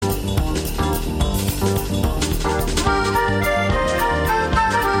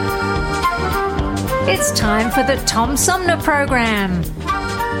It's time for the Tom Sumner Program.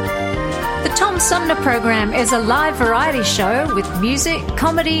 The Tom Sumner Program is a live variety show with music,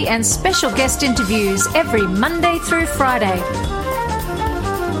 comedy and special guest interviews every Monday through Friday.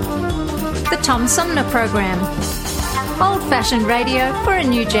 The Tom Sumner Program. Old-fashioned radio for a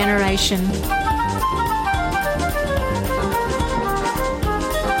new generation.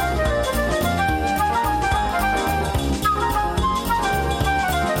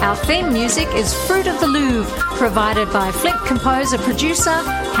 Our theme music is Fruit of the Louvre, provided by Flint composer-producer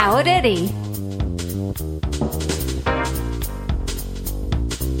Howard Eddy.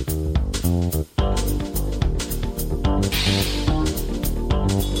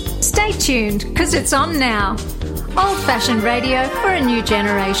 Stay tuned, because it's on now. Old-fashioned radio for a new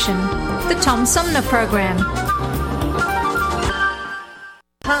generation. The Tom Sumner Program.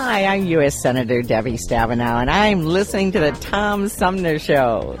 Hi, I'm U.S. Senator Debbie Stabenow, and I'm listening to the Tom Sumner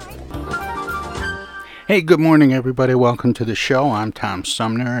Show. Hey, good morning, everybody. Welcome to the show. I'm Tom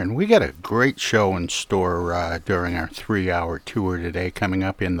Sumner, and we got a great show in store during our 3-hour tour today, coming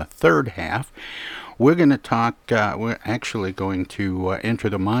up in the third half. We're going to talk, we're actually going to enter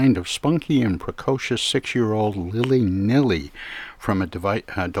the mind of spunky and precocious 6-year-old Lily Nilly from a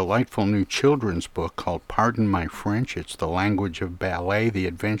delightful new children's book called Pardon My French. It's the language of ballet, The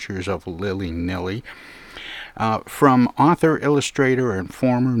Adventures of Lily Nilly. From author, illustrator, and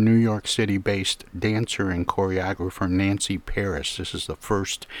former New York City-based dancer and choreographer Nancy Paris. This is the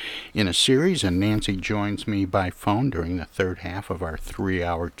first in a series, and Nancy joins me by phone during the third half of our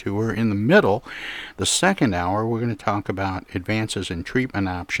 3-hour tour. In the middle, the second hour, we're going to talk about advances in treatment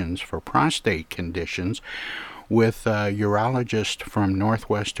options for prostate conditions with a urologist from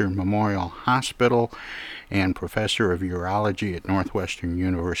Northwestern Memorial Hospital and professor of urology at Northwestern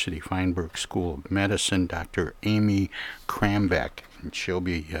University Feinberg School of Medicine, Dr. Amy Krambeck. And she'll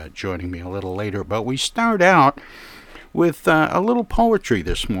be joining me a little later. But we start out with a little poetry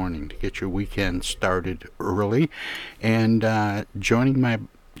this morning to get your weekend started early. And joining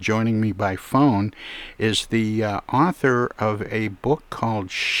me by phone is the author of a book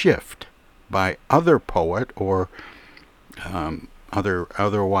called Shift by Otherpoet, or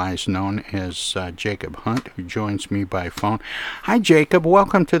otherwise known as Jacob Hunt, who joins me by phone. Hi, Jacob.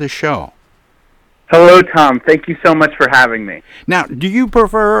 Welcome to the show. Hello, Tom. Thank you so much for having me. Now, do you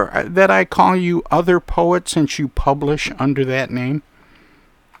prefer that I call you Otherpoet since you publish under that name?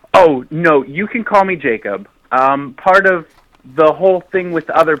 Oh, no, you can call me Jacob. Part of the whole thing with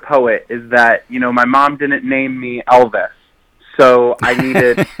Otherpoet is that, my mom didn't name me Elvis. So I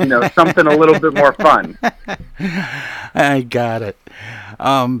needed, something a little bit more fun. I got it.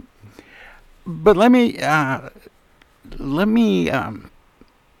 But let me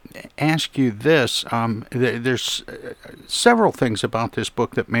ask you this. There's several things about this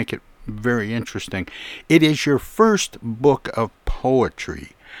book that make it very interesting. It is your first book of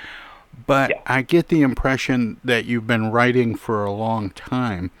poetry, but yeah. I get the impression that you've been writing for a long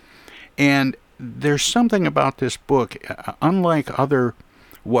time, and there's something about this book, unlike other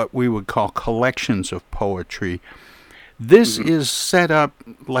what we would call collections of poetry. This is set up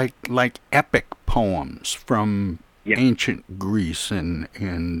like epic poems from ancient Greece, and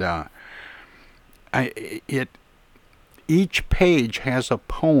each page has a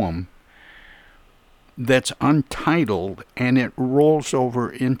poem that's untitled, and it rolls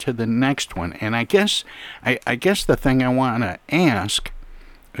over into the next one. And I guess the thing I want to ask,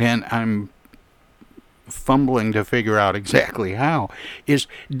 and I'm fumbling to figure out exactly how, is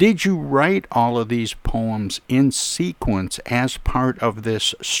did you write all of these poems in sequence as part of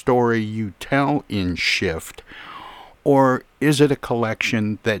this story you tell in Shift, or is it a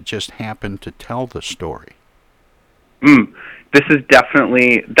collection that just happened to tell the story? This is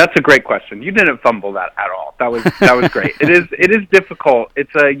that's a great question. You didn't fumble that at all. That was great. It is difficult.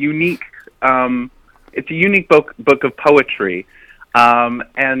 It's a unique book of poetry,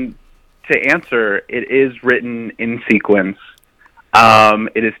 and to answer, it is written in sequence.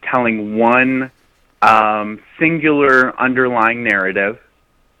 It is telling one singular underlying narrative,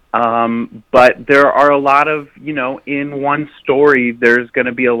 but there are a lot of, in one story, there's going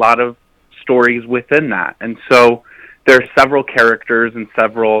to be a lot of stories within that. And so there are several characters and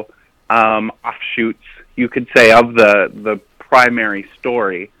several offshoots, you could say, of the primary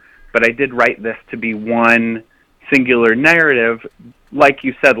story. But I did write this to be one singular narrative, like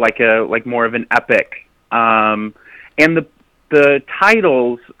you said, like more of an epic. And the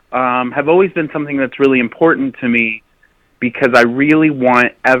titles have always been something that's really important to me, because I really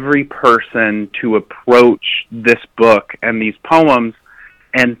want every person to approach this book and these poems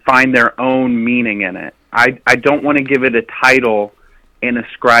and find their own meaning in it. I don't want to give it a title and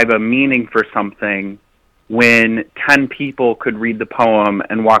ascribe a meaning for something when 10 people could read the poem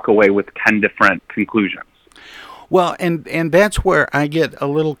and walk away with 10 different conclusions. Well, and that's where I get a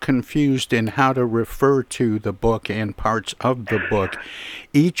little confused in how to refer to the book and parts of the book.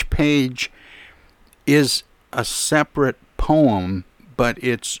 Each page is a separate poem, but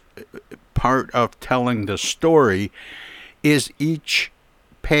it's part of telling the story. Is each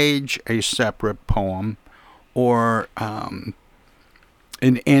page a separate poem, or and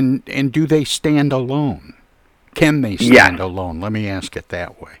do they stand alone? Can they stand alone? Let me ask it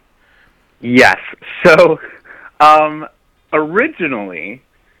that way. Yes. So originally,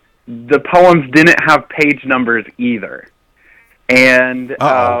 the poems didn't have page numbers either. And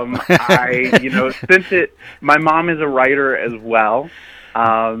I, since my mom is a writer as well.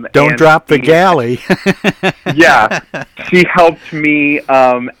 Don't drop the galley. Yeah, she helped me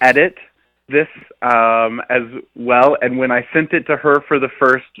edit this as well. And when I sent it to her for the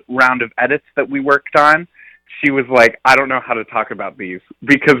first round of edits that we worked on, she was like, I don't know how to talk about these,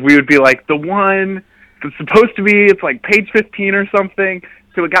 because we would be like, the one that's supposed to be, it's like page 15 or something.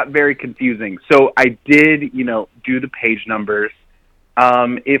 So it got very confusing. So I did, do the page numbers.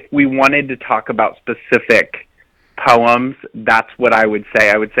 If we wanted to talk about specific poems, that's what I would say.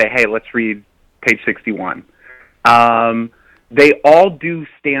 I would say, hey, let's read page 61. They all do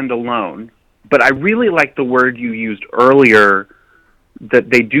stand alone, but I really like the word you used earlier, that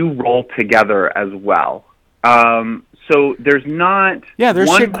they do roll together as well. So there's not... Yeah, they're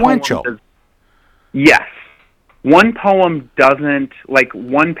sequential. Yes. One poem doesn't,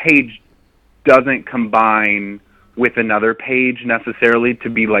 one page doesn't combine with another page necessarily to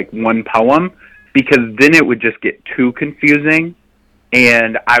be like one poem, because then it would just get too confusing,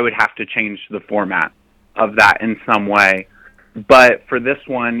 and I would have to change the format of that in some way. But for this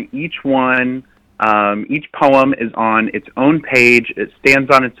one, each poem is on its own page. It stands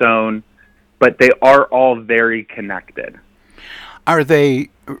on its own, but they are all very connected. Are they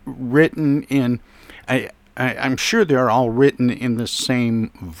written in... I'm sure they're all written in the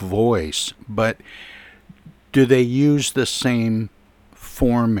same voice, but do they use the same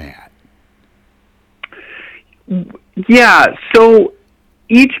format? Yeah, so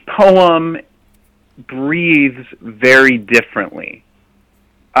each poem breathes very differently.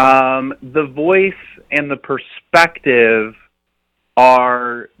 The voice and the perspective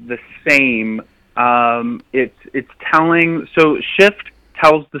are the same. It's telling... So Shift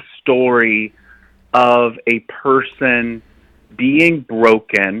tells the story of a person being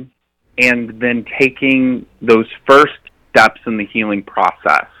broken and then taking those first steps in the healing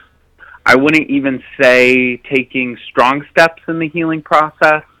process. I wouldn't even say taking strong steps in the healing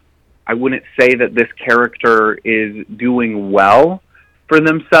process. I wouldn't say that this character is doing well for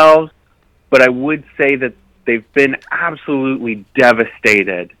themselves, but I would say that they've been absolutely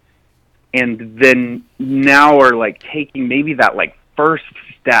devastated, and then now are taking maybe that first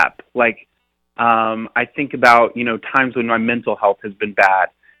step. I think about, times when my mental health has been bad,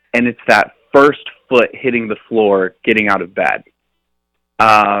 and it's that first foot hitting the floor, getting out of bed.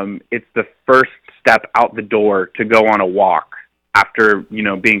 It's the first step out the door to go on a walk after,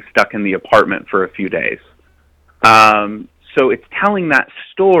 being stuck in the apartment for a few days. So it's telling that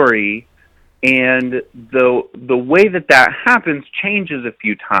story, and the way that happens changes a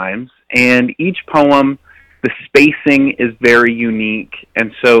few times, and each poem, the spacing is very unique,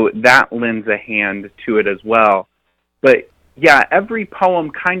 and so that lends a hand to it as well. But yeah, every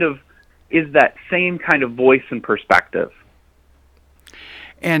poem kind of is that same kind of voice and perspective.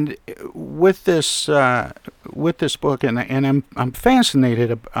 And with this book, and I'm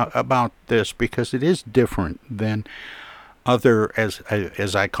fascinated about this, because it is different than other,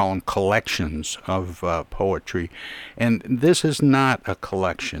 as I call them, collections of poetry. And this is not a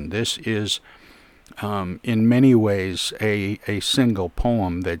collection. This is, in many ways, a single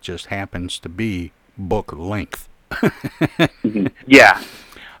poem that just happens to be book length. Yeah.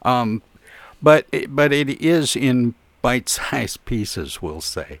 But it is in bite-sized pieces, we'll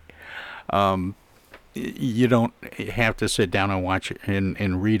say. You don't have to sit down and watch it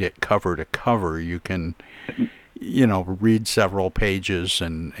and read it cover to cover. You can, read several pages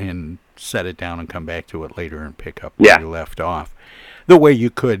and set it down and come back to it later and pick up where you left off, the way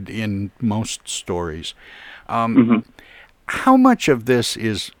you could in most stories. How much of this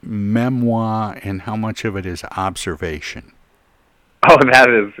is memoir and how much of it is observation? Oh, that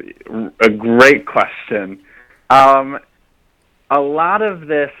is a great question. A lot of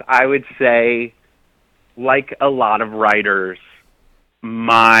this, I would say, like a lot of writers,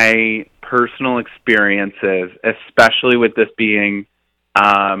 my personal experiences, especially with this being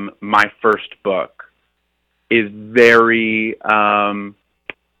my first book, is very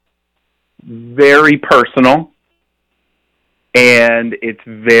very personal, and it's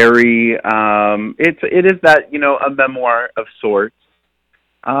very it is that, a memoir of sorts.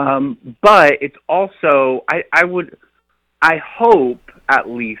 But it's also, I hope at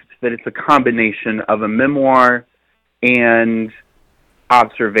least that it's a combination of a memoir and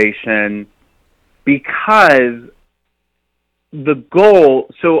observation, because the goal,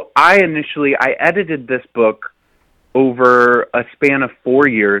 so I edited this book over a span of 4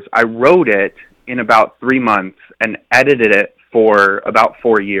 years. I wrote it in about 3 months and edited it for about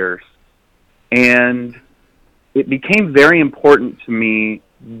 4 years. And it became very important to me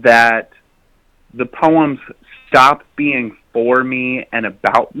that the poems stop being for me and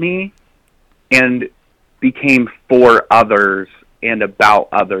about me and became for others and about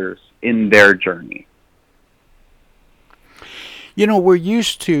others in their journey. We're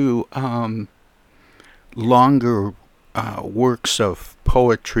used to longer works of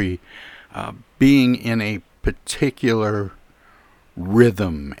poetry being in a particular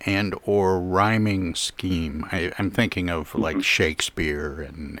rhythm and or rhyming scheme. I'm thinking of like Shakespeare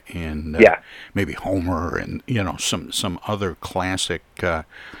and maybe Homer and some other classic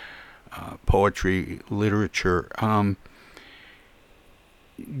poetry literature.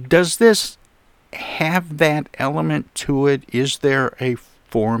 Does this have that element to it? Is there a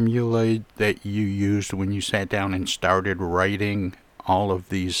formula that you used when you sat down and started writing all of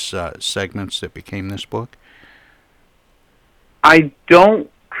these segments that became this book? I don't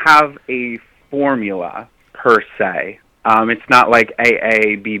have a formula per se. It's not like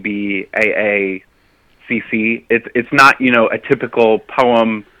AA, BB, AA, CC. It's not, a typical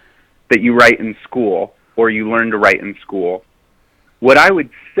poem that you write in school or you learn to write in school. What I would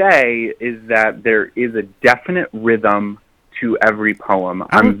say is that there is a definite rhythm to every poem.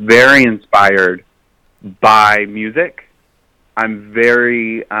 I'm very inspired by music. I'm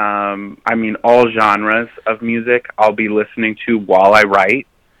very, all genres of music I'll be listening to while I write.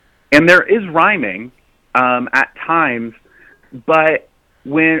 And there is rhyming at times, but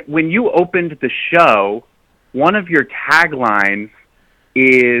when you opened the show, one of your taglines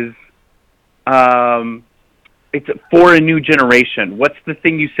is, it's for a new generation. What's the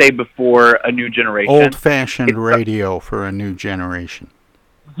thing you say before a new generation? Old-fashioned radio for a new generation.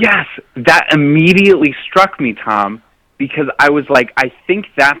 Yes, that immediately struck me, Tom, because I was like, I think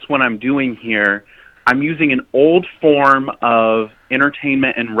that's what I'm doing here. I'm using an old form of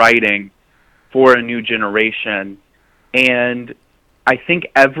entertainment and writing for a new generation. And I think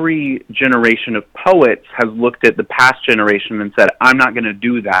every generation of poets has looked at the past generation and said, I'm not going to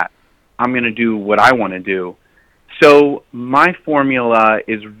do that. I'm going to do what I want to do. So my formula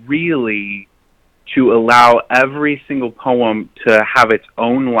is really to allow every single poem to have its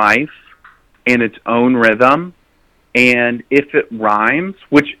own life and its own rhythm. And if it rhymes,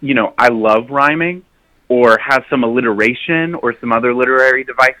 which, I love rhyming, or has some alliteration or some other literary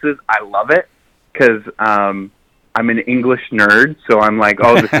devices, I love it, because I'm an English nerd, so I'm like,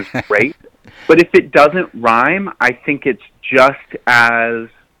 oh, this is great. But if it doesn't rhyme, I think it's just as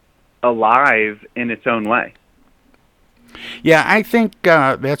alive in its own way. Yeah, I think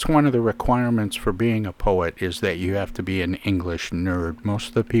that's one of the requirements for being a poet is that you have to be an English nerd. Most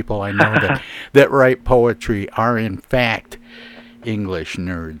of the people I know that write poetry are, in fact, English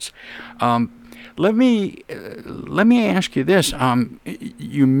nerds. Let me ask you this.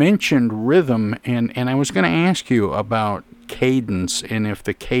 You mentioned rhythm, and I was going to ask you about cadence, and if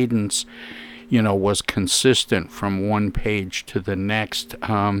the cadence was consistent from one page to the next.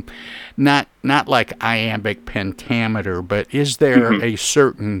 Not like iambic pentameter, but is there a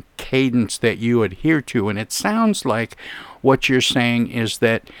certain cadence that you adhere to? And it sounds like what you're saying is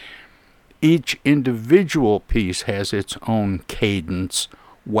that each individual piece has its own cadence,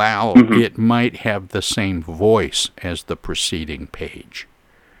 while it might have the same voice as the preceding page.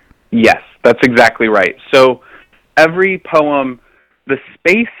 Yes, that's exactly right. So every poem, the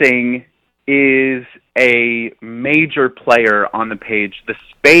spacing is a major player on the page. The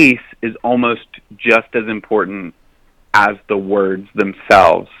space is almost just as important as the words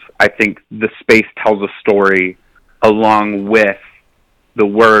themselves. I think the space tells a story along with the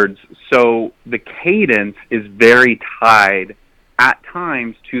words. So the cadence is very tied at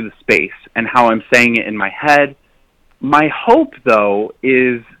times to the space and how I'm saying it in my head. My hope, though,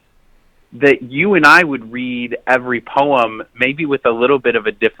 is that you and I would read every poem maybe with a little bit of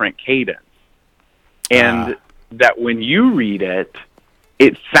a different cadence. And that when you read it,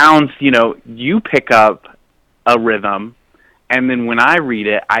 it sounds, you pick up a rhythm, and then when I read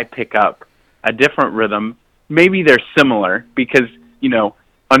it, I pick up a different rhythm. Maybe they're similar because,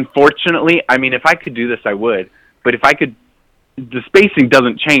 unfortunately, if I could do this, I would. But if I could the spacing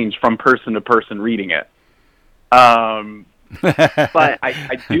doesn't change from person to person reading it. But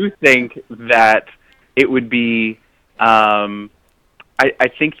I do think that it would be, I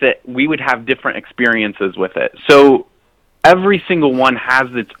think that we would have different experiences with it. So every single one has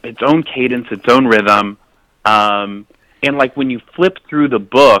its own cadence, its own rhythm. And like when you flip through the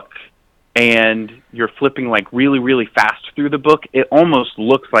book and you're flipping like really, really fast through the book, it almost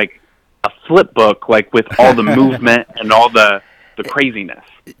looks like a flip book, like with all the movement and all the craziness.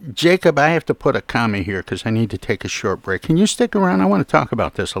 Jacob, I have to put a comma here because I need to take a short break. Can you stick around? I want to talk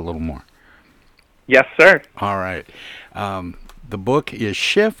about this a little more. Yes, sir. All right. The book is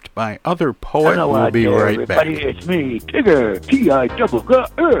Shift by Otherpoet. We'll be right back. It's me, Tigger.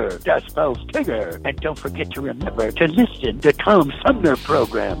 T-I-G-G-R. That spells Tigger. And don't forget to remember to listen to Tom Sumner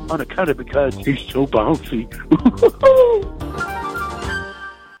program on account of because he's so bouncy.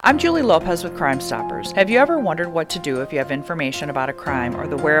 I'm Julie Lopez with Crime Stoppers. Have you ever wondered what to do if you have information about a crime or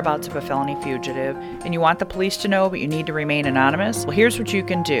the whereabouts of a felony fugitive and you want the police to know but you need to remain anonymous? Well, here's what you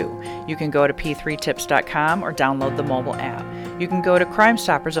can do. You can go to p3tips.com or download the mobile app. You can go to Crime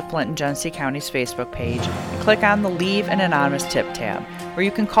Stoppers of Flint and Genesee County's Facebook page and click on the Leave an Anonymous Tip tab, or you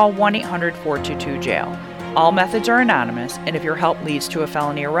can call 1-800-422-JAIL. All methods are anonymous, and if your help leads to a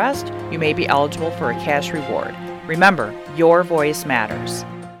felony arrest, you may be eligible for a cash reward. Remember, your voice matters.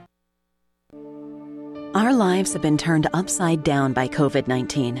 Our lives have been turned upside down by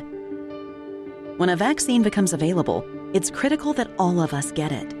COVID-19. When a vaccine becomes available, it's critical that all of us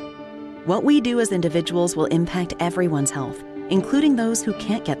get it. What we do as individuals will impact everyone's health, including those who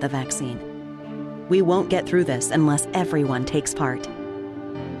can't get the vaccine. We won't get through this unless everyone takes part.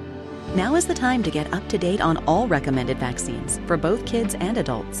 Now is the time to get up to date on all recommended vaccines for both kids and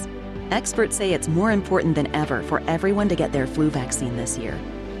adults. Experts say it's more important than ever for everyone to get their flu vaccine this year.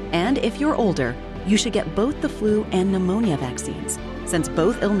 And if you're older, you should get both the flu and pneumonia vaccines, since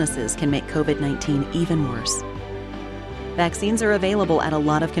both illnesses can make COVID-19 even worse. Vaccines are available at a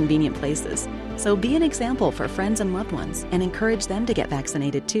lot of convenient places, so be an example for friends and loved ones and encourage them to get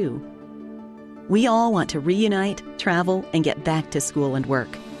vaccinated too. We all want to reunite, travel, and get back to school and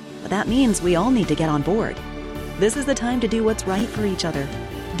work, but that means we all need to get on board. This is the time to do what's right for each other.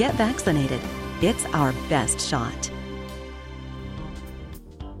 Get vaccinated. It's our best shot.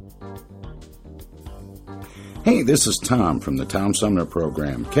 Hey, this is Tom from the Tom Sumner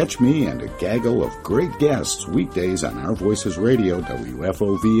program. Catch me and a gaggle of great guests weekdays on Our Voices Radio,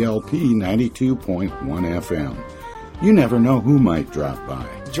 WFOVLP 92.1 FM. You never know who might drop by.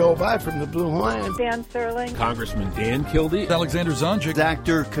 Joe Vai from the Blue Hawaiian. Dan Sterling. Congressman Dan Kildee. Alexander Zonjic.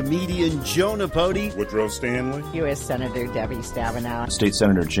 Actor, comedian Joe Napodi. Woodrow Stanley. U.S. Senator Debbie Stabenow. State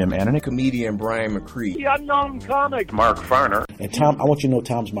Senator Jim Ananich. Comedian Brian McCree. The unknown comic. Mark Farner. And Tom, I want you to know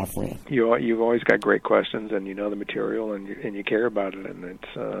Tom's my friend. You've always got great questions, and you know the material, and you care about it, and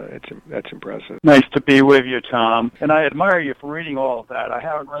that's impressive. Nice to be with you, Tom. And I admire you for reading all of that. I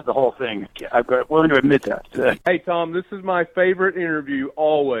haven't read the whole thing. I'm willing to admit that. Hey, Tom, this is my favorite interview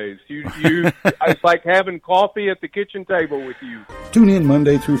always. It's like having coffee at the kitchen table with you. Tune in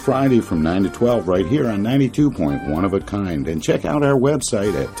Monday through Friday from 9 to 12 right here on 92.1 of a kind, and check out our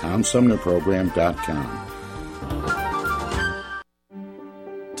website at TomSumnerProgram.com.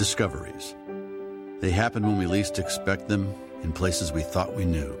 Discoveries. They happen when we least expect them, in places we thought we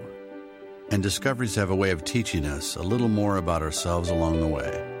knew. And discoveries have a way of teaching us a little more about ourselves along the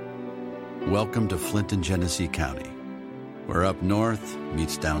way. Welcome to Flint and Genesee County, where up north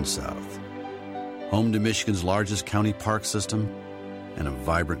meets down south. Home to Michigan's largest county park system and a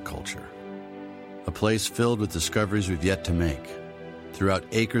vibrant culture. A place filled with discoveries we've yet to make, throughout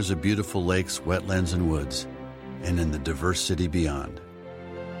acres of beautiful lakes, wetlands, and woods, and in the diverse city beyond.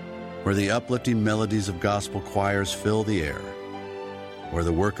 Where the uplifting melodies of gospel choirs fill the air. Where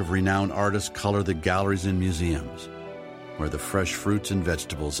the work of renowned artists color the galleries and museums. Where the fresh fruits and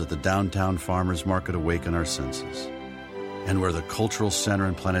vegetables at the downtown farmers market awaken our senses. And where the cultural center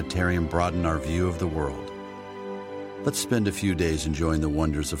and planetarium broaden our view of the world. Let's spend a few days enjoying the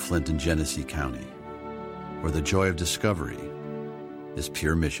wonders of Flint and Genesee County, where the joy of discovery is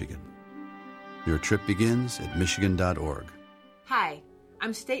pure Michigan. Your trip begins at Michigan.org. Hi,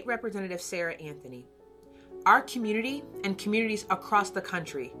 I'm State Representative Sarah Anthony. Our community and communities across the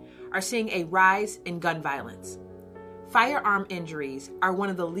country are seeing a rise in gun violence. Firearm injuries are one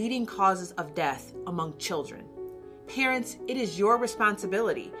of the leading causes of death among children. Parents, it is your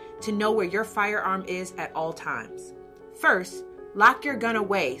responsibility to know where your firearm is at all times. First, lock your gun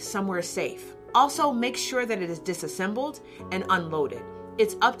away somewhere safe. Also, make sure that it is disassembled and unloaded.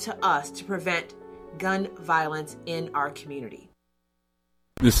 It's up to us to prevent gun violence in our community.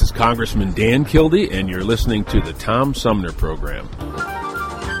 This is Congressman Dan Kildee, and you're listening to the Tom Sumner Program.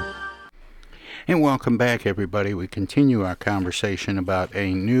 And welcome back, everybody. We continue our conversation about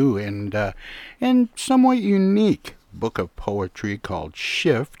a new and somewhat unique book of poetry called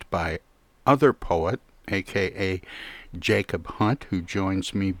Shift by otherpoet, a.k.a. Jacob Hunt, who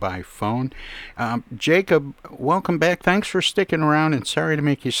joins me by phone. Jacob, welcome back. Thanks for sticking around, and sorry to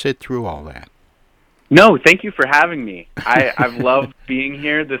make you sit through all that. No, thank you for having me. I've loved being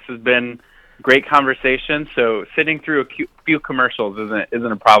here. This has been a great conversation, so sitting through a few commercials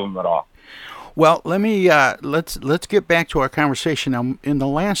isn't a problem at all. Well, let's get back to our conversation. Now, in the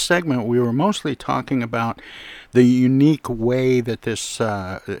last segment, we were mostly talking about the unique way that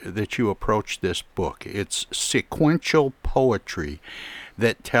that you approach this book. It's sequential poetry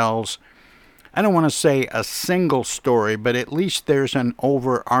that tells, I don't want to say a single story, but at least there's an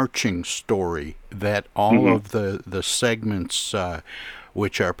overarching story that all of the segments,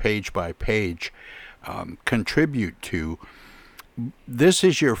 which are page by page, contribute to. This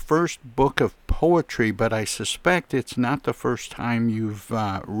is your first book of poetry, but I suspect it's not the first time you've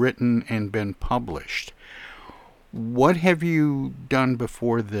written and been published. What have you done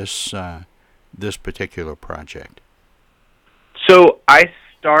before this particular project? So I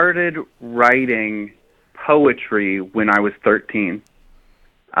started writing poetry when I was 13.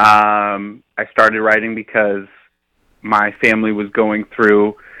 I started writing because my family was going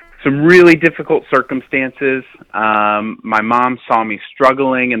through some really difficult circumstances. My mom saw me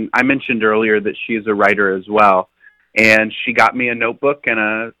struggling, and I mentioned earlier that she is a writer as well. And she got me a notebook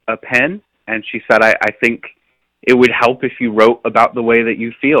and a pen, and she said, I think it would help if you wrote about the way that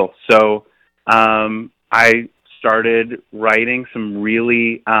you feel. So I started writing some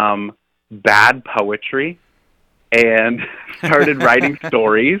really bad poetry and started writing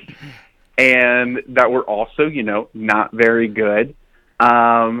stories, and that were also, not very good.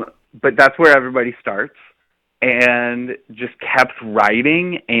 But that's where everybody starts, and just kept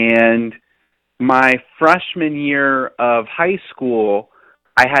writing. And my freshman year of high school,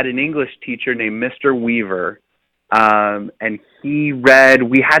 I had an English teacher named Mr. Weaver, and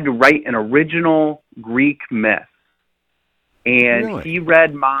we had to write an original Greek myth. And Really? He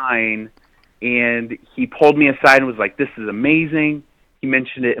read mine, and he pulled me aside and was like, "This is amazing." He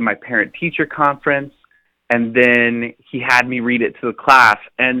mentioned it in my parent-teacher conference. And then he had me read it to the class.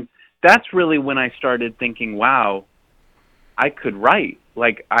 And that's really when I started thinking, wow, I could write.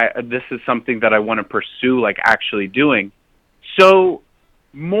 This is something that I want to pursue, actually doing. So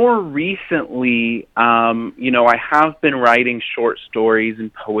more recently, I have been writing short stories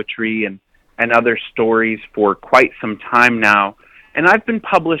and poetry and other stories for quite some time now. And I've been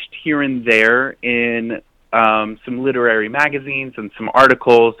published here and there in some literary magazines and some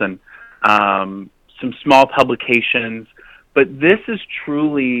articles and some small publications, but this is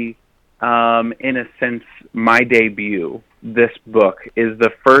truly, in a sense, my debut. This book is the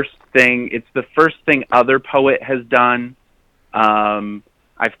first thing. It's the first thing otherpoet has done.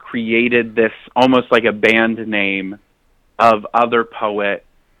 I've created this almost like a band name of otherpoet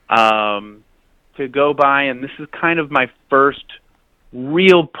to go by, and this is kind of my first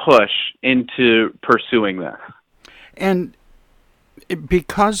real push into pursuing this. And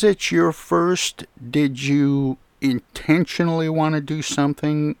because it's your first, did you intentionally want to do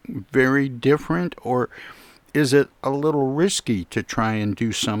something very different, or is it a little risky to try and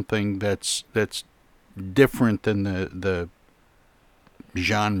do something that's different than the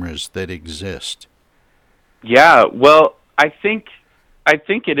genres that exist? Yeah, well, I think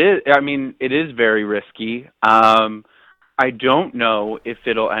it is. I mean, it is very risky. I don't know if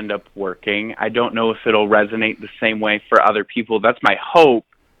it'll end up working. I don't know if it'll resonate the same way for other people. That's my hope,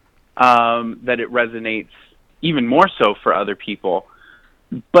 that it resonates even more so for other people.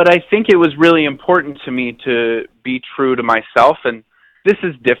 But I think it was really important to me to be true to myself, and this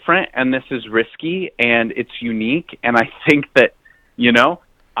is different, and this is risky, and it's unique, and I think that,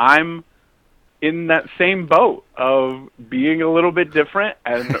 I'm in that same boat of being a little bit different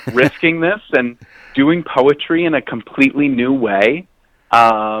and risking this and doing poetry in a completely new way,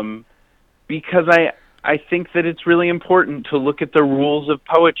 because I think that it's really important to look at the rules of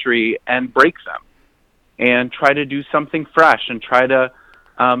poetry and break them and try to do something fresh and try to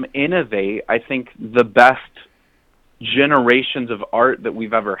innovate. I think the best generations of art that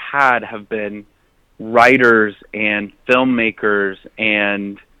we've ever had have been writers and filmmakers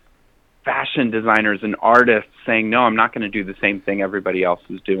and fashion designers and artists saying, no, I'm not going to do the same thing everybody else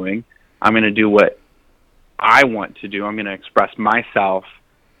is doing. I'm going to do what I want to do. I'm going to express myself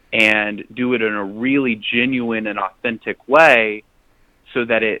and do it in a really genuine and authentic way so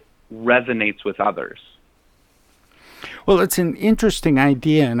that it resonates with others. Well, it's an interesting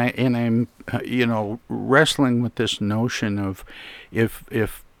idea, and I'm wrestling with this notion of if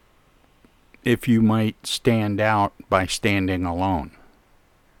you might stand out by standing alone.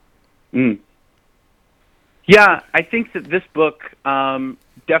 Yeah, I think that this book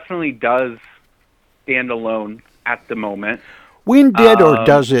definitely does stand alone at the moment. When did or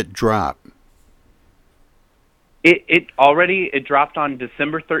does it drop? It dropped on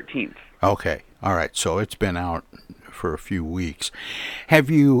December 13th. Okay, all right. So it's been out for a few weeks. Have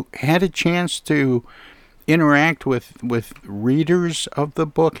you had a chance to interact with readers of the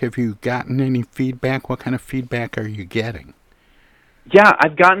book? Have you gotten any feedback? What kind of feedback are you getting? Yeah,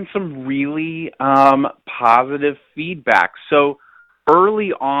 I've gotten some really positive feedback. So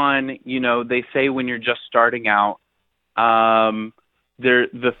early on, they say when you're just starting out,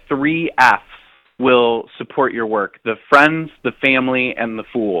 the 3 F's will support your work: the friends, the family, and the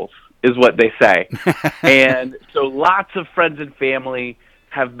fools, is what they say. And so lots of friends and family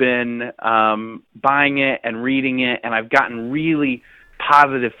have been buying it and reading it, and I've gotten really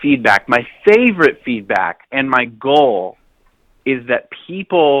positive feedback. My favorite feedback and my goal is that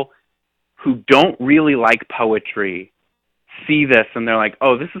people who don't really like poetry see this and they're like,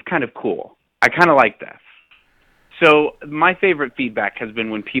 oh, this is kind of cool. I kind of like this. So my favorite feedback has been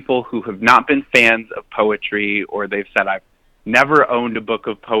when people who have not been fans of poetry, or they've said, I've never owned a book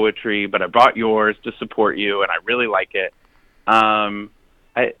of poetry, but I bought yours to support you, and I really like it.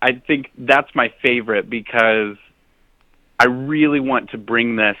 I think that's my favorite, because I really want to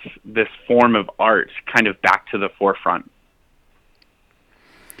bring this form of art kind of back to the forefront.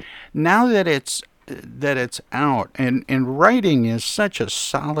 Now that it's out, and writing is such a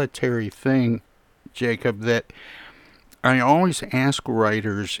solitary thing, Jacob, that I always ask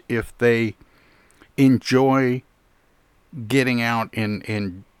writers if they enjoy getting out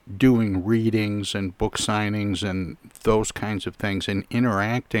and doing readings and book signings and those kinds of things and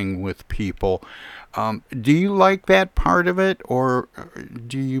interacting with people. Do you like that part of it, or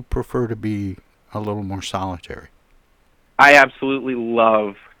do you prefer to be a little more solitary? I absolutely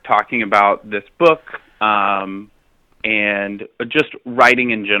love talking about this book and just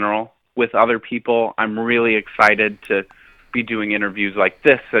writing in general with other people. I'm really excited to be doing interviews like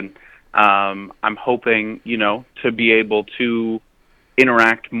this, and I'm hoping, to be able to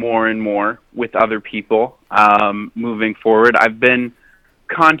interact more and more with other people moving forward. I've been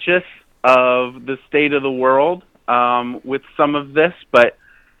conscious of the state of the world with some of this, but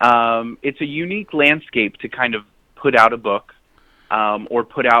it's a unique landscape to kind of put out a book or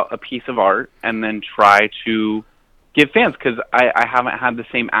put out a piece of art and then try to give fans, because I haven't had the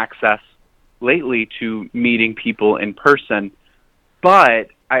same access lately to meeting people in person. But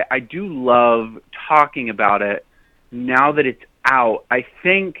I do love talking about it now that it's out. I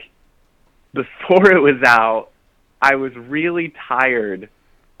think before it was out, I was really tired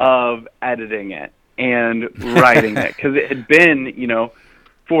of editing it and writing it, because it had been,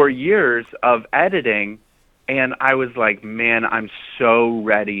 4 years of editing, and I was like, man, I'm so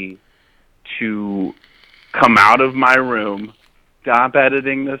ready to come out of my room, stop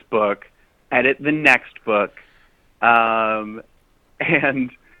editing this book, edit the next book,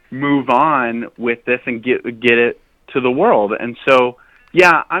 and move on with this and get it to the world. And so,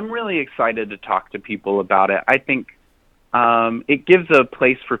 yeah, I'm really excited to talk to people about it. I think it gives a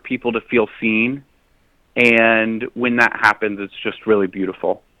place for people to feel seen, and when that happens, it's just really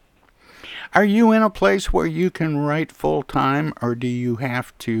beautiful. Are you in a place where you can write full-time, or do you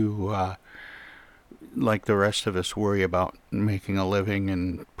have to, like the rest of us, worry about making a living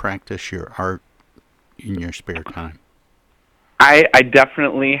and practice your art in your spare time? I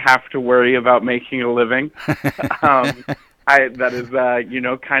definitely have to worry about making a living. That is,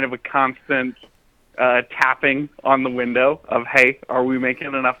 kind of a constant tapping on the window of, hey, are we making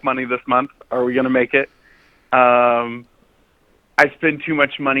enough money this month? Are we going to make it? I spend too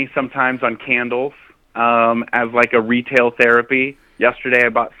much money sometimes on candles as like a retail therapy. Yesterday I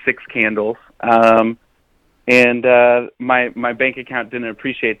bought 6 candles, and my bank account didn't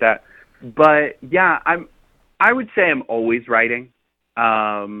appreciate that. But yeah, I would say I'm always writing.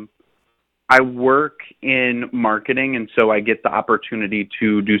 I work in marketing, and so I get the opportunity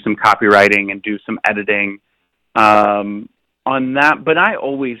to do some copywriting and do some editing on that. But I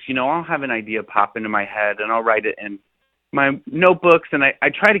always, I'll have an idea pop into my head, and I'll write it in my notebooks, and I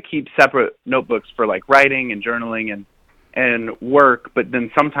try to keep separate notebooks for like writing and journaling and work. But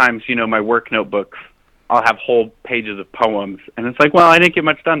then sometimes, my work notebooks, I'll have whole pages of poems, and it's like, well, I didn't get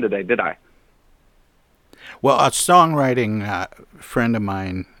much done today, did I? Well, a songwriting friend of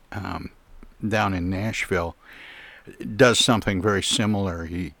mine down in Nashville does something very similar.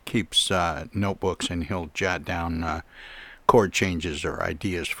 He keeps notebooks, and he'll jot down chord changes or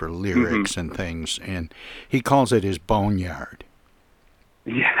ideas for lyrics and things, and he calls it his boneyard.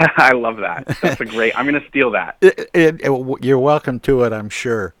 Yeah, I love that. That's a great. I'm going to steal that. You're welcome to it, I'm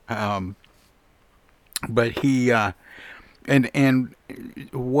sure. But he and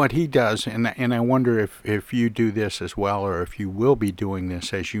what he does, and I wonder if you do this as well, or if you will be doing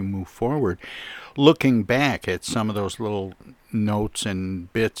this as you move forward, looking back at some of those little notes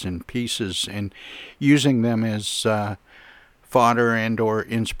and bits and pieces and using them as fodder and or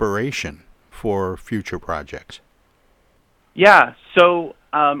inspiration for future projects. Yeah, so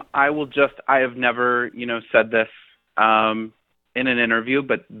I have never, said this in an interview,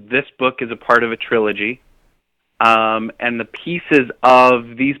 but this book is a part of a trilogy. And the pieces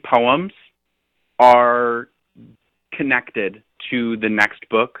of these poems are connected to the next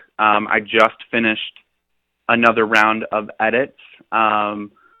book. I just finished another round of edits.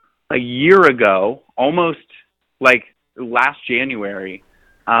 A year ago, almost like last January,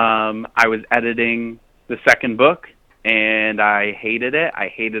 I was editing the second book, and I hated it. I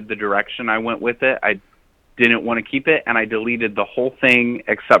hated the direction I went with it. I didn't want to keep it, and I deleted the whole thing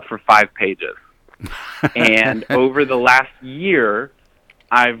except for 5 pages. And over the last year,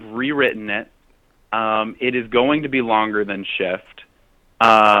 I've rewritten it. It is going to be longer than Shift,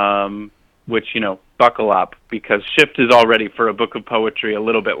 which, buckle up, because Shift is already, for a book of poetry, a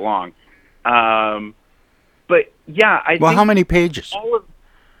little bit long. But, yeah, I think... how many pages? All of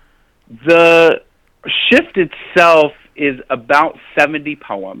the Shift itself is about 70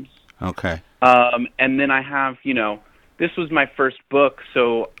 poems. Okay. And then I have, this was my first book,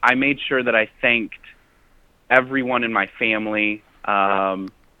 so I made sure that I thanked everyone in my family,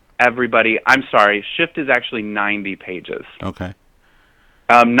 everybody. I'm sorry, Shift is actually 90 pages. Okay.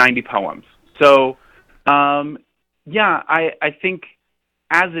 90 poems. So, I think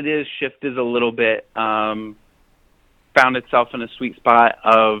as it is, Shift is a little bit, found itself in a sweet spot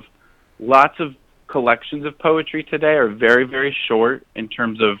of lots of collections of poetry today are very, very short in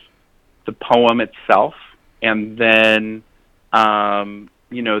terms of the poem itself. And then,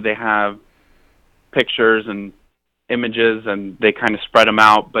 they have pictures and images, and they kind of spread them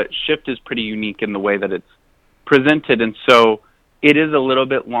out. But Shift is pretty unique in the way that it's presented. And so it is a little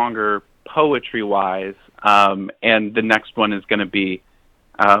bit longer poetry-wise, and the next one is going to be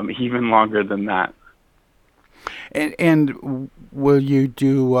even longer than that. And will you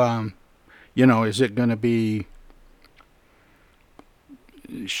do, is it going to be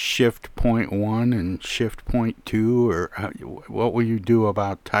Shift point 1 and Shift point 2, or what will you do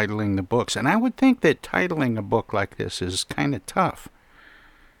about titling the books? And I would think that titling a book like this is kind of tough.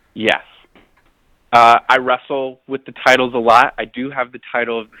 Yes. I wrestle with the titles a lot. I do have the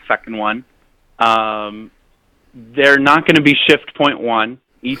title of the second one. They're not going to be Shift point 1.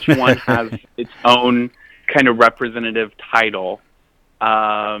 Each one has its own kind of representative title,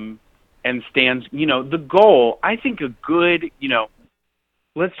 and stands, the goal. I think a good,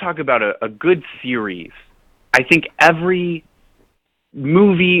 let's talk about a good series. I think every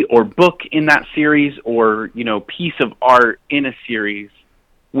movie or book in that series, or, piece of art in a series,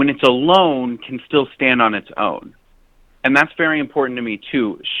 when it's alone, can still stand on its own. And that's very important to me,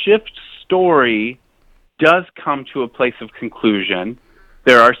 too. Shift's story does come to a place of conclusion.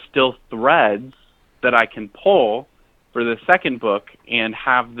 There are still threads that I can pull for the second book and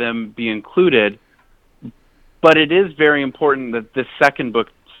have them be included. But it is very important that the second book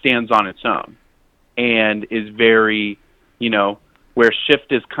stands on its own and is very, where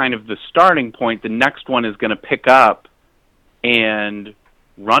Shift is kind of the starting point, the next one is going to pick up and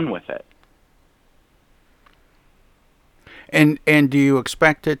run with it. And do you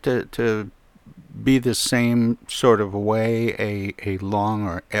expect it to be the same sort of way, a long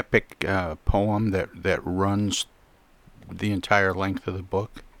or epic poem that runs the entire length of the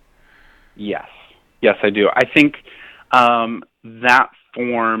book? Yes. Yes, I do. I think that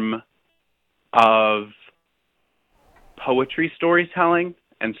form of poetry storytelling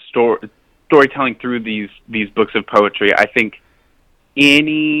and storytelling through these books of poetry, I think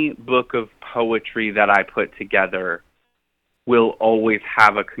any book of poetry that I put together will always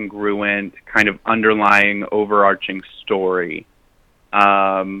have a congruent kind of underlying overarching story.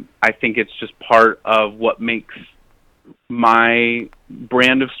 I think it's just part of what makes my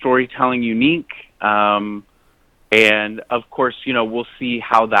brand of storytelling unique. And of course, we'll see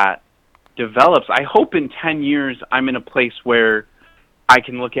how that develops. I hope in 10 years I'm in a place where I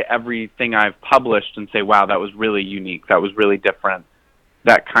can look at everything I've published and say, wow, that was really unique. That was really different.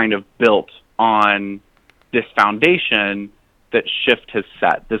 That kind of built on this foundation that Shift has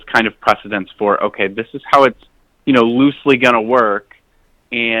set, this kind of precedence for, okay, this is how it's loosely going to work.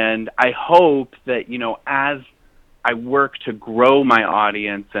 And I hope that, as I work to grow my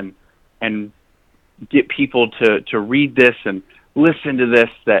audience and get people to read this and listen to this,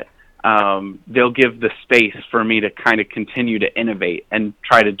 that they'll give the space for me to kind of continue to innovate and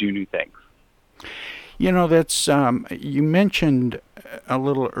try to do new things. That's you mentioned a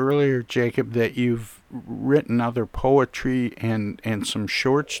little earlier, Jacob, that you've written other poetry and some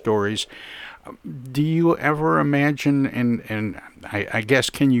short stories. Do you ever imagine, and I guess,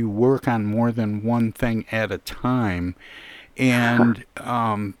 can you work on more than one thing at a time? And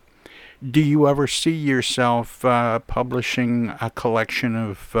do you ever see yourself publishing a collection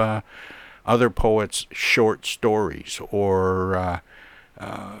of other poets' short stories or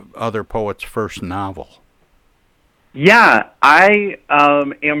other poets' first novel? Yeah, I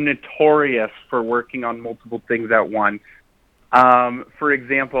am notorious for working on multiple things at once. For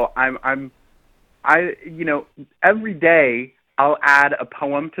example, every day I'll add a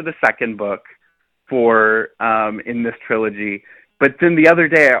poem to the second book for in this trilogy. But then the other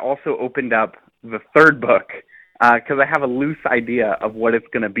day I also opened up the third book because I have a loose idea of what it's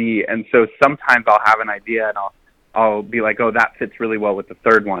going to be. And so sometimes I'll have an idea and I'll be like, oh, that fits really well with the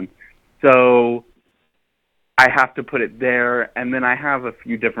third one. So I have to put it there. And then I have a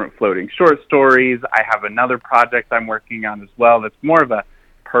few different floating short stories. I have another project I'm working on as well that's more of a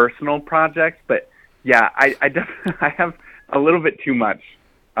personal project. But yeah, I definitely I have a little bit too much.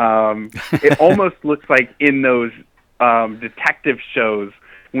 It almost looks like in those detective shows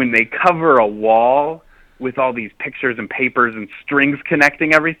when they cover a wall with all these pictures and papers and strings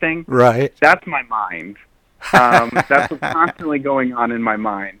connecting everything. Right. That's my mind. That's what's constantly going on in my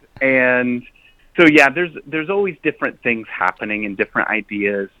mind. And so, yeah, there's always different things happening and different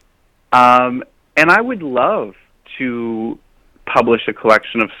ideas. And I would love to publish a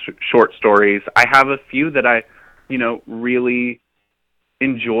collection of short stories. I have a few that I, really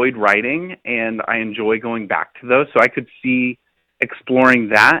enjoyed writing, and I enjoy going back to those. So I could see exploring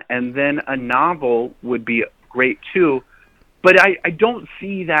that. And then a novel would be great too. But I don't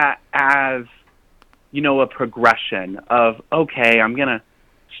see that as, a progression of, okay, I'm going to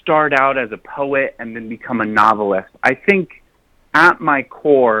start out as a poet and then become a novelist. I think at my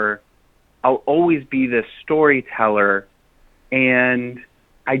core, I'll always be this storyteller, and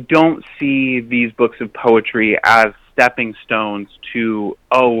I don't see these books of poetry as stepping stones to,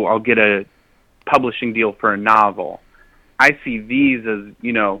 I'll get a publishing deal for a novel. I see these as,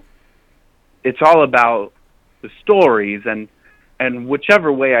 it's all about the stories, and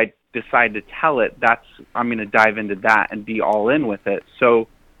whichever way I decide to tell it, I'm going to dive into that and be all in with it. So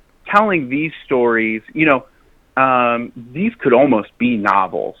telling these stories, these could almost be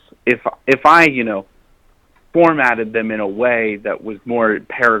novels. If I, formatted them in a way that was more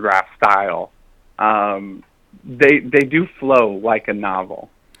paragraph style, they do flow like a novel.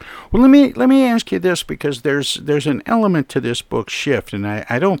 Well, let me ask you this, because there's an element to this book shift, and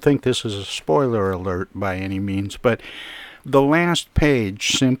I don't think this is a spoiler alert by any means, but the last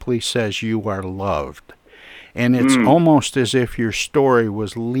page simply says you are loved. And it's almost as if your story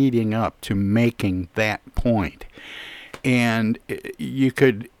was leading up to making that point. And you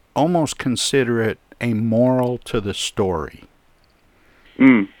could almost consider it a moral to the story.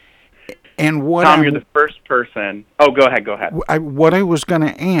 And what Tom, you're the first person. Oh, go ahead. What I was going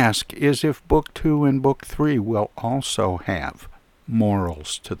to ask is if Book 2 and Book 3 will also have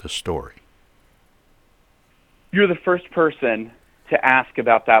morals to the story. You're the first person to ask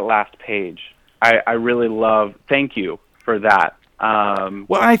about that last page. I really love, thank you for that.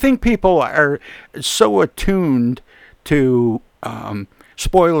 Well, I think people are so attuned to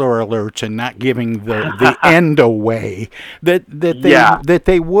spoiler alerts and not giving the end away that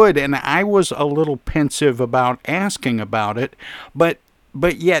they would, and I was a little pensive about asking about it, but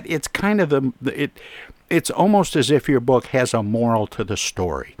yet it's kind of it's almost as if your book has a moral to the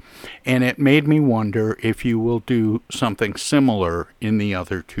story, and it made me wonder if you will do something similar in the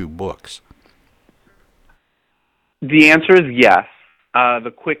other two books. The answer is yes.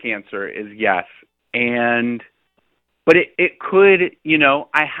 The quick answer is yes. But it could,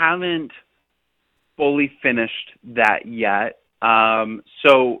 I haven't fully finished that yet.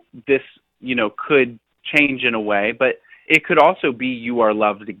 So this, could change in a way, but it could also be You Are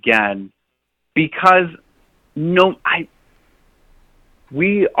Loved Again, because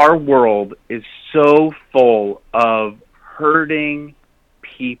our world is so full of hurting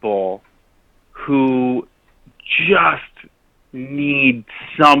people who just need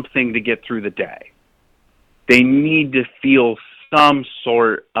something to get through the day. They need to feel some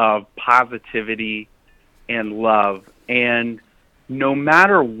sort of positivity and love. And no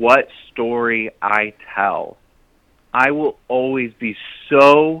matter what story I tell, I will always be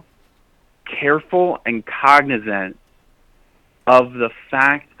so careful and cognizant of the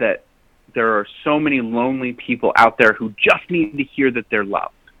fact that there are so many lonely people out there who just need to hear that they're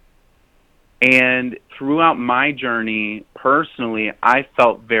loved. And throughout my journey, personally, I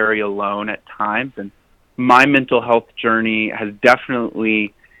felt very alone at times, and my mental health journey has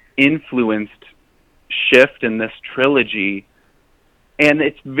definitely influenced Shift in this trilogy. And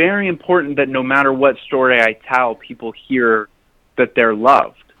it's very important that no matter what story I tell, people hear that they're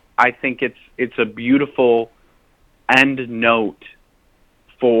loved. I think it's a beautiful end note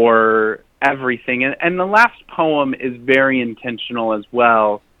for everything. And the last poem is very intentional as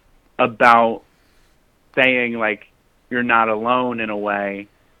well, about saying, like, you're not alone in a way.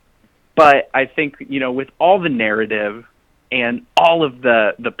 But I think, with all the narrative and all of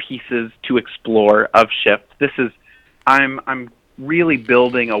the pieces to explore of Shift, I'm really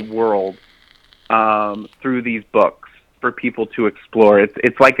building a world through these books for people to explore.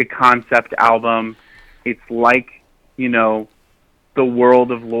 It's like a concept album. It's like, the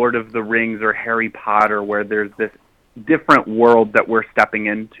world of Lord of the Rings or Harry Potter, where there's this different world that we're stepping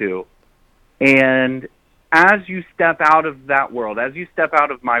into. And as you step out of that world, as you step out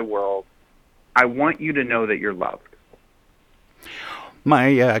of my world, I want you to know that you're loved.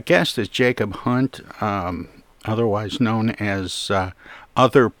 My guest is Jacob Hunt, otherwise known as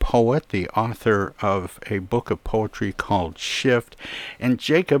Other Poet, the author of a book of poetry called Shift. And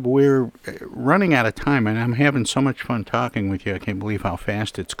Jacob, we're running out of time, and I'm having so much fun talking with you. I can't believe how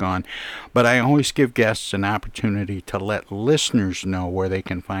fast it's gone. But I always give guests an opportunity to let listeners know where they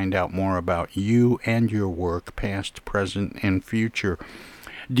can find out more about you and your work, past, present, and future.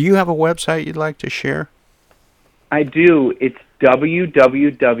 Do you have a website you'd like to share? I do. It's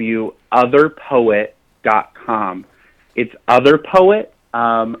www.otherpoet.com. It's otherpoet,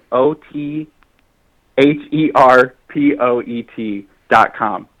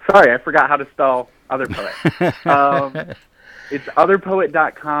 otherpoet.com. Sorry, I forgot how to spell otherpoet. It's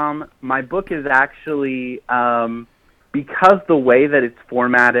otherpoet.com. My book is actually, because the way that it's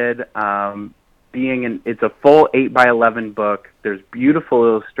formatted, it's a full 8x11 book. There's beautiful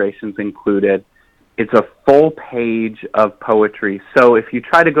illustrations included. It's a full page of poetry. So if you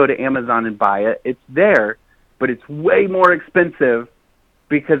try to go to Amazon and buy it, it's there, but it's way more expensive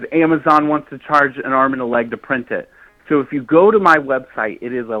because Amazon wants to charge an arm and a leg to print it. So if you go to my website,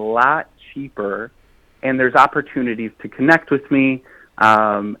 it is a lot cheaper, and there's opportunities to connect with me,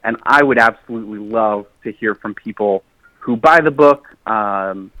 and I would absolutely love to hear from people who buy the book.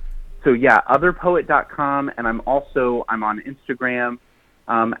 So yeah, otherpoet.com, and I'm on Instagram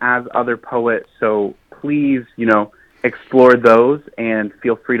as Other Poet. So please, explore those, and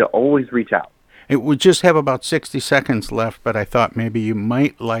feel free to always reach out. It would just have about 60 seconds left, but I thought maybe you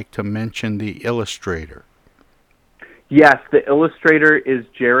might like to mention the illustrator. Yes, the illustrator is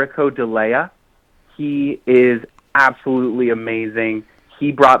Jericho DeLea. He is absolutely amazing.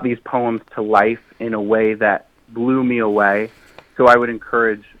 He brought these poems to life in a way that blew me away. So I would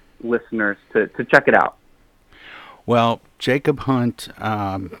encourage listeners to check it out. Well, Jacob Hunt,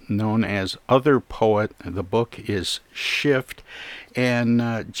 known as Other Poet, the book is Shift.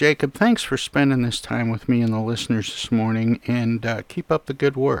 And Jacob, thanks for spending this time with me and the listeners this morning, and keep up the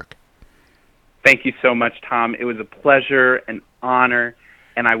good work. Thank you so much, Tom. It was a pleasure, an honor,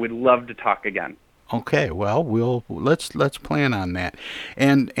 and I would love to talk again. Okay, well, let's plan on that.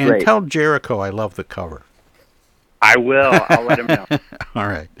 And Great. Tell Jericho I love the cover. I will. I'll let him know. All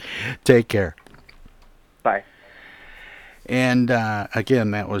right. Take care. Bye. And again,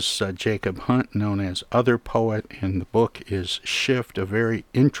 that was Jacob Hunt, known as Other Poet, and the book is Shift, a very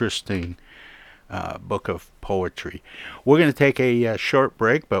interesting book of poetry. We're going to take a short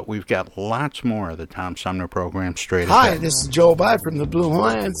break, but we've got lots more of the Tom Sumner program straight ahead. Hi, this is Joe By from the Blue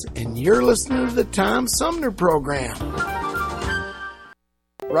Hawaiians, and you're listening to the Tom Sumner program.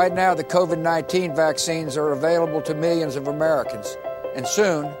 Right now, the COVID-19 vaccines are available to millions of Americans, and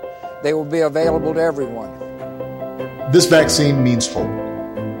soon they will be available to everyone. This vaccine means hope.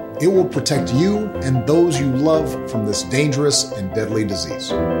 It will protect you and those you love from this dangerous and deadly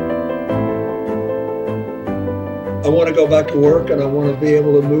disease. I want to go back to work, and I want to be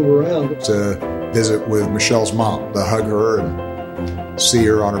able to move around. To visit with Michelle's mom, to hug her and see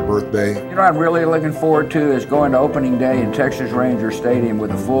her on her birthday. You know what I'm really looking forward to is going to opening day in Texas Ranger Stadium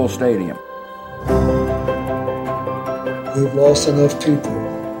with a full stadium. We've lost enough people,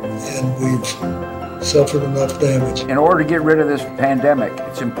 and we've suffered enough damage. In order to get rid of this pandemic,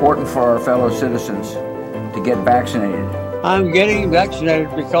 it's important for our fellow citizens to get vaccinated. I'm getting vaccinated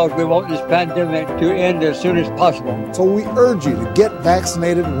because we want this pandemic to end as soon as possible. So we urge you to get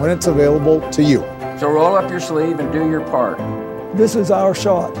vaccinated when it's available to you. So roll up your sleeve and do your part. This is our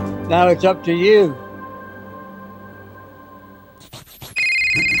shot. Now it's up to you.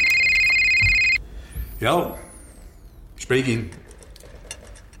 Hello. Speaking.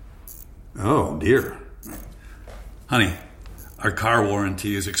 Oh, dear. Honey, our car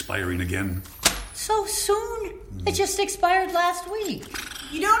warranty is expiring again. So soon? It just expired last week.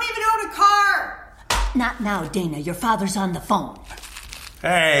 You don't even own a car! Not now, Dana. Your father's on the phone.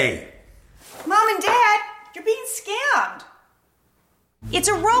 Hey! Mom and Dad, you're being scammed. It's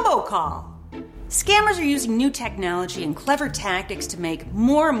a robocall. Scammers are using new technology and clever tactics to make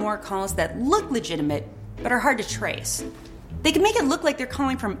more and more calls that look legitimate but are hard to trace. They can make it look like they're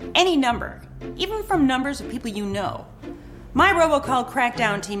calling from any number, even from numbers of people you know. My robocall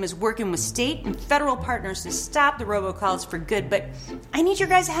crackdown team is working with state and federal partners to stop the robocalls for good, but I need your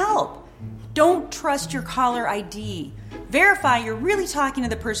guys' help. Don't trust your caller ID. Verify you're really talking to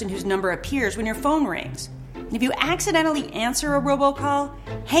the person whose number appears when your phone rings. If you accidentally answer a robocall,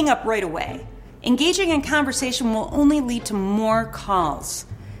 hang up right away. Engaging in conversation will only lead to more calls.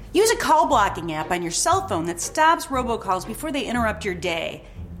 Use a call blocking app on your cell phone that stops robocalls before they interrupt your day.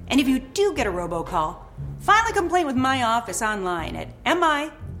 And if you do get a robocall, file a complaint with my office online at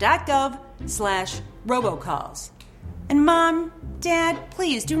mi.gov/robocalls. And Mom, Dad,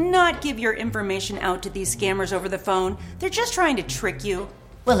 please do not give your information out to these scammers over the phone. They're just trying to trick you.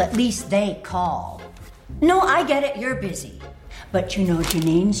 Well, at least they call. No, I get it. You're busy. But you know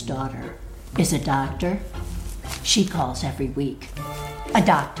Janine's daughter is a doctor. She calls every week. A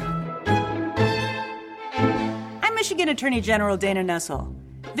doctor. I'm Michigan Attorney General Dana Nessel.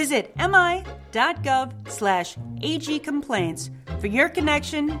 Visit mi.gov/AG complaints for your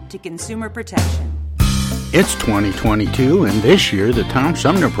connection to consumer protection. It's 2022, and this year the Tom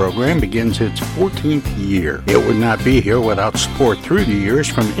Sumner program begins its 14th year. It would not be here without support through the years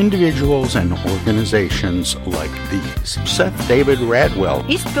from individuals and organizations like these. Seth David Radwell,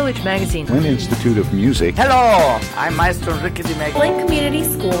 East Village Magazine, Flint Institute of Music, Hello, I'm Maestro Rickety Meg. Flint Community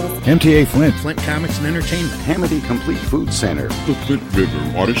Schools, MTA Flint, Flint Comics and Entertainment, Hamady Complete Food Center, the Flint River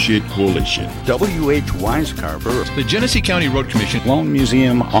Watershed Coalition, W.H. Wisecarver, the Genesee County Road Commission, Lone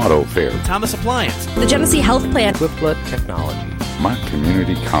Museum Auto Fair, Thomas Appliance, the Genesee Health Plan, Swiftlet Technology, Mott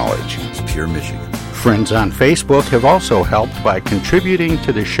Community College, Pure Michigan. Friends on Facebook have also helped by contributing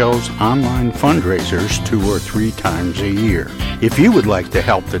to the show's online fundraisers 2 or 3 times a year. If you would like to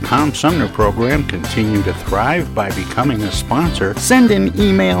help the Tom Sumner program continue to thrive by becoming a sponsor, send an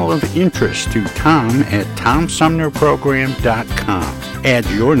email of interest to tom@tomsumnerprogram.com. Add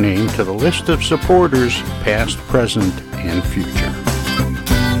your name to the list of supporters, past, present, and future.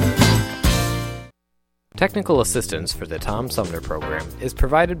 Technical assistance for the Tom Sumner program is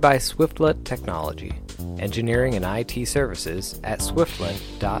provided by Swiftlet Technology, engineering and IT services at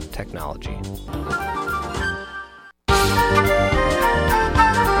swiftlet.technology.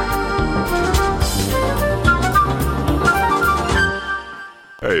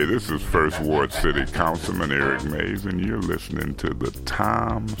 Hey, this is First Ward City Councilman Eric Mays, and you're listening to the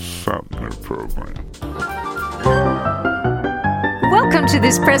Tom Sumner program. Welcome to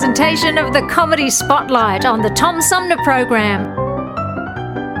this presentation of the Comedy Spotlight on the Tom Sumner program.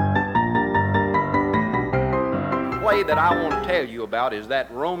 The play that I want to tell you about is that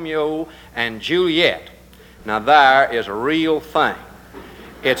Romeo and Juliet. Now, there is a real thing.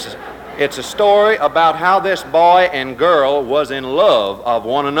 It's a story about how this boy and girl was in love of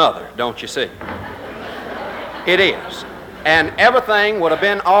one another, don't you see? It is. And everything would have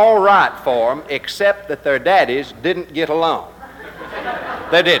been all right for them except that their daddies didn't get along.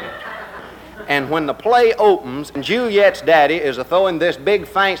 They didn't. And when the play opens, Juliet's daddy is throwing this big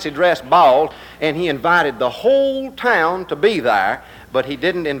fancy dress ball, and he invited the whole town to be there, but he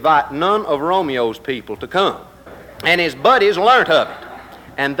didn't invite none of Romeo's people to come. And his buddies learnt of it,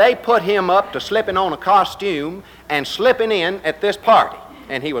 and they put him up to slipping on a costume and slipping in at this party.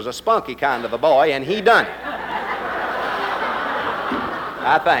 And he was a spunky kind of a boy, and he done it.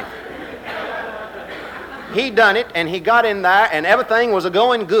 I think. He done it, and he got in there, and everything was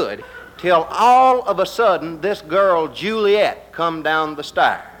a-going good, till all of a sudden this girl, Juliet, come down the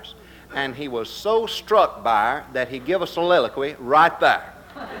stairs. And he was so struck by her that he give a soliloquy right there.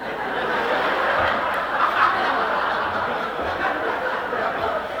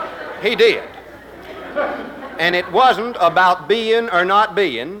 He did. And it wasn't about being or not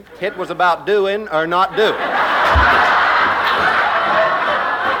being. It was about doing or not doing.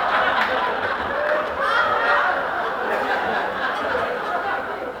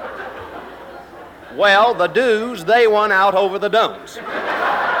 Well, the do's, they won out over the don'ts.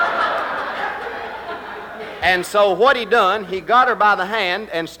 And so what he done, he got her by the hand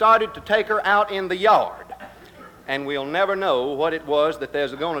and started to take her out in the yard. And we'll never know what it was that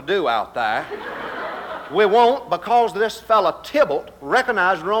there's going to do out there. We won't, because this fella Tybalt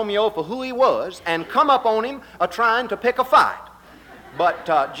recognized Romeo for who he was and come up on him trying to pick a fight. But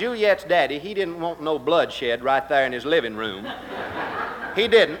Juliet's daddy, he didn't want no bloodshed right there in his living room. He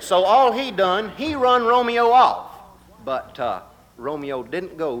didn't. So all he done, he run Romeo off. But Romeo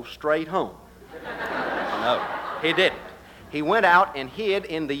didn't go straight home. No, he didn't. He went out and hid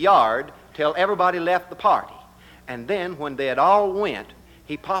in the yard till everybody left the party. And then when they had all went,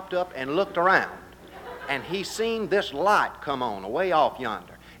 he popped up and looked around. And he seen this light come on away off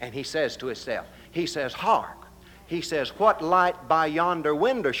yonder. And he says to himself, he says, hark. He says, what light by yonder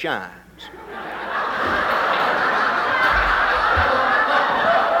window shines?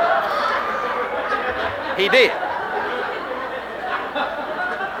 He did.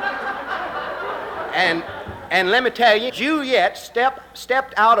 And let me tell you, Juliet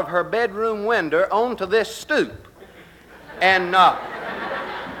stepped out of her bedroom window onto this stoop. And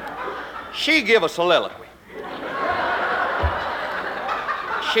she give a soliloquy.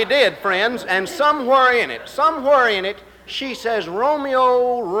 She did, friends, and somewhere in it, she says,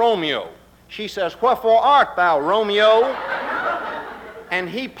 Romeo, Romeo. She says, wherefore art thou, Romeo? And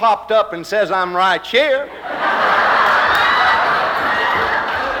he popped up and says, I'm right here.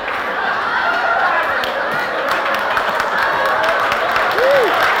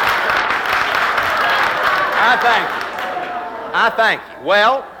 I thank you.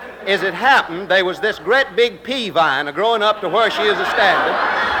 Well, as it happened, there was this great big pea vine growing up to where she is a-standing.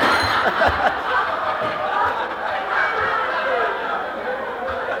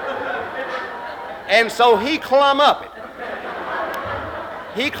 And so he clumb up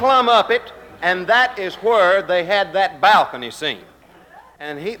it. And that is where they had that balcony scene.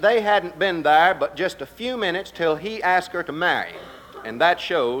 And they hadn't been there but just a few minutes till he asked her to marry him. And that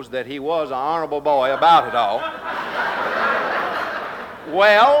shows that he was an honorable boy about it all.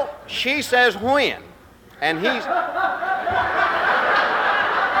 Well, she says when, and he's...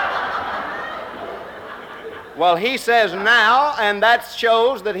 Well, he says now, and that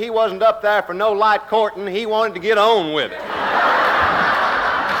shows that he wasn't up there for no light courting. He wanted to get on with it.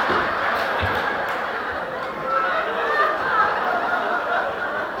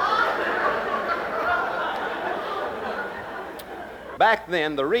 Back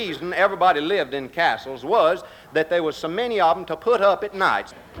then, the reason everybody lived in castles was that there was so many of them to put up at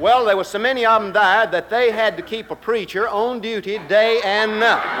night. Well, there was so many of them there that they had to keep a preacher on duty day and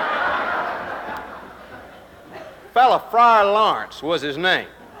night. Fella Friar Lawrence was his name.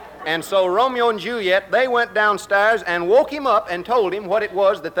 And so Romeo and Juliet, they went downstairs and woke him up and told him what it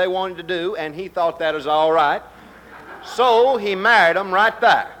was that they wanted to do, and he thought that was all right. So he married them right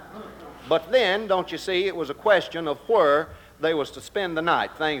there. But then, don't you see, it was a question of where they was to spend the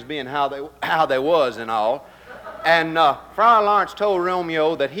night, things being how they was and all. And Friar Lawrence told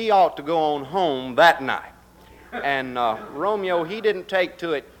Romeo that he ought to go on home that night. And Romeo, he didn't take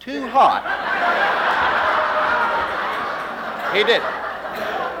to it too hot. He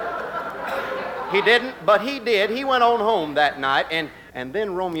didn't, but he did. He went on home that night, and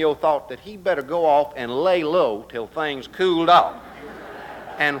then Romeo thought that he better go off and lay low till things cooled off.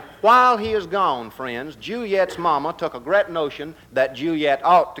 And while he is gone, friends, Juliet's mama took a great notion that Juliet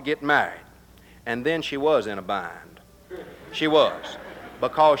ought to get married. And then she was in a bind. She was.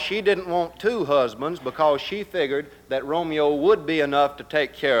 Because she didn't want two husbands, because she figured that Romeo would be enough to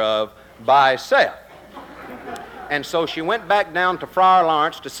take care of by herself. And so she went back down to Friar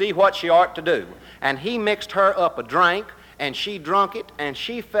Lawrence to see what she ought to do. And he mixed her up a drink, and she drunk it, and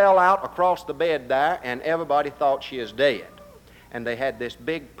she fell out across the bed there, and everybody thought she is dead. And they had this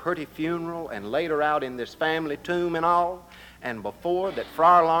big, pretty funeral and laid her out in this family tomb and all. And before that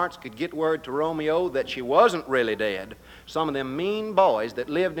Friar Lawrence could get word to Romeo that she wasn't really dead, some of them mean boys that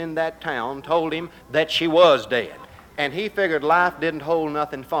lived in that town told him that she was dead. And he figured life didn't hold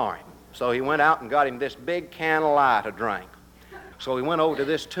nothing for him. So he went out and got him this big can of lye to drink. So he went over to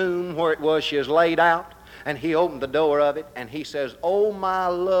this tomb where it was she was laid out, and he opened the door of it, and he says, "Oh, my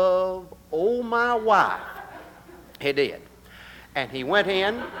love, oh, my wife." He did. And he went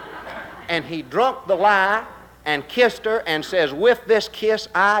in, and he drunk the lye and kissed her and says, "With this kiss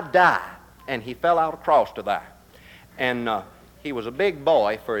I die." And he fell out across to there. And he was a big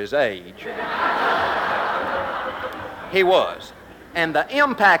boy for his age. He was. And the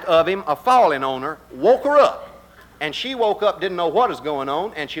impact of him falling on her woke her up. And she woke up, didn't know what was going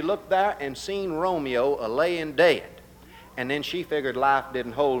on, and she looked there and seen Romeo laying dead. And then she figured life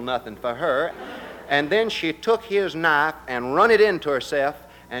didn't hold nothing for her. And then she took his knife and run it into herself,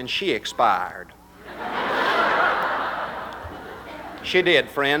 and she expired. She did,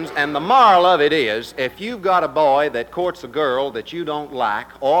 friends, and the moral of it is, if you've got a boy that courts a girl that you don't like,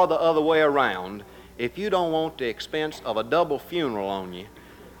 or the other way around, if you don't want the expense of a double funeral on you,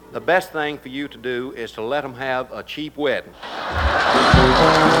 the best thing for you to do is to let them have a cheap wedding.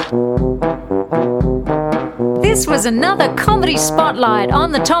 This was another Comedy Spotlight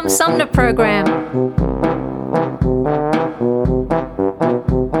on the Tom Sumner Program.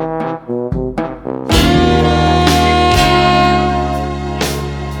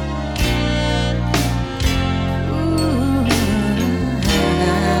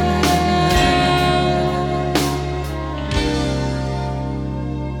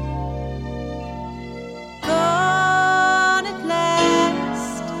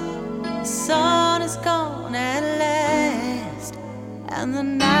 And the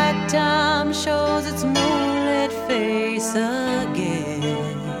nighttime shows its moonlit face again.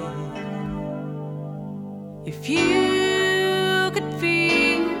 If you could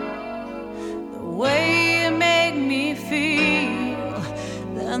feel the way you make me feel,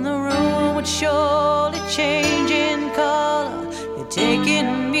 then the room would surely change in color. You're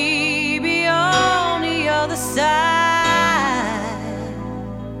taking me beyond the other side.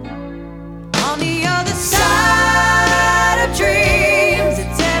 On the other side of dreams,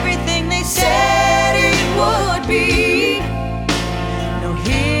 said it would be. No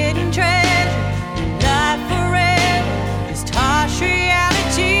hidden treasure, life forever, just harsh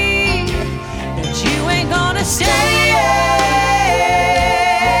reality that you ain't gonna stay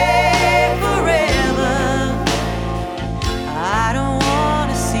forever. I don't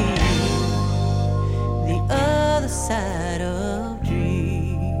wanna see the other side of dreams.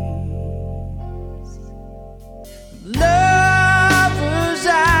 Lover's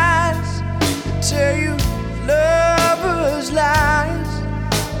eyes tell you lovers' lies,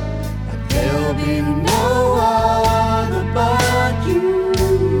 like there'll be no other but you.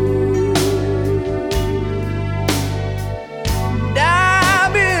 And I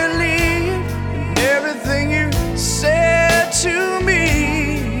believe in everything you said to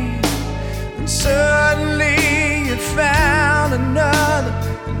me, and suddenly you found another,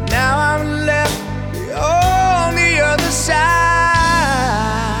 and now I'm left on the other side.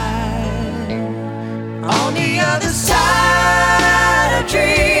 On the other side of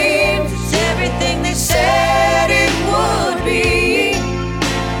dreams, it's everything they said it would be.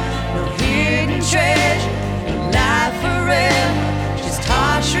 No hidden treasure, life forever, just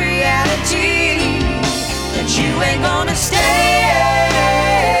harsh reality that you ain't gonna stay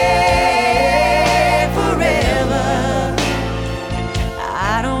forever.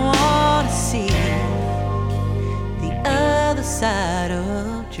 I don't wanna see the other side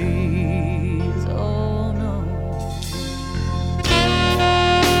of dreams.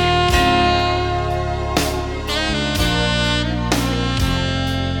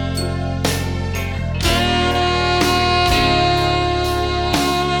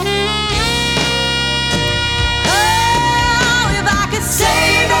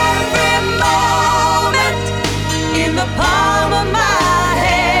 Palm of my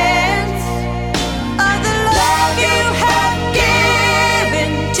hands, of the love you have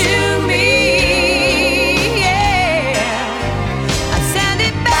given to me, yeah. I send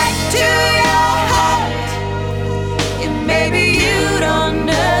it back to your heart, and maybe you'd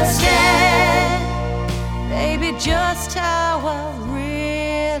understand, baby, just how I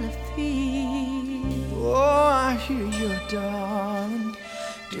really feel. Oh, I hear you, darling.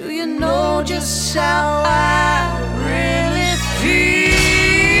 Do you know just how I really feel?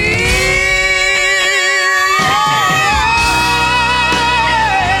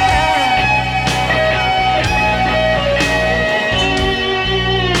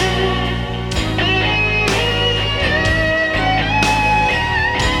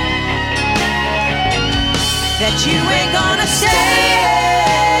 That you ain't gonna stay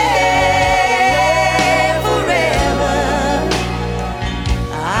forever.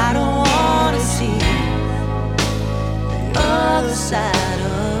 I don't wanna see the other side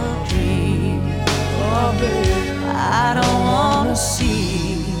of dreams. Oh, baby, I don't wanna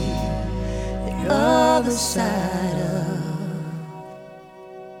see the other side of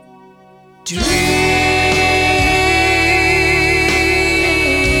dreams.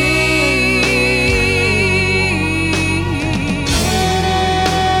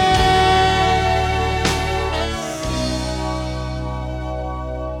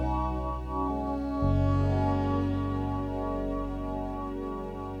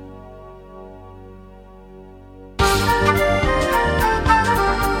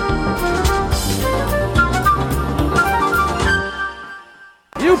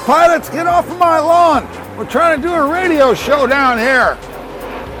 You pilots, get off of my lawn! We're trying to do a radio show down here.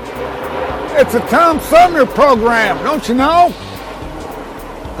 It's a Tom Sumner program, don't you know?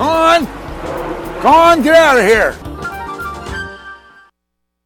 Go on, get out of here.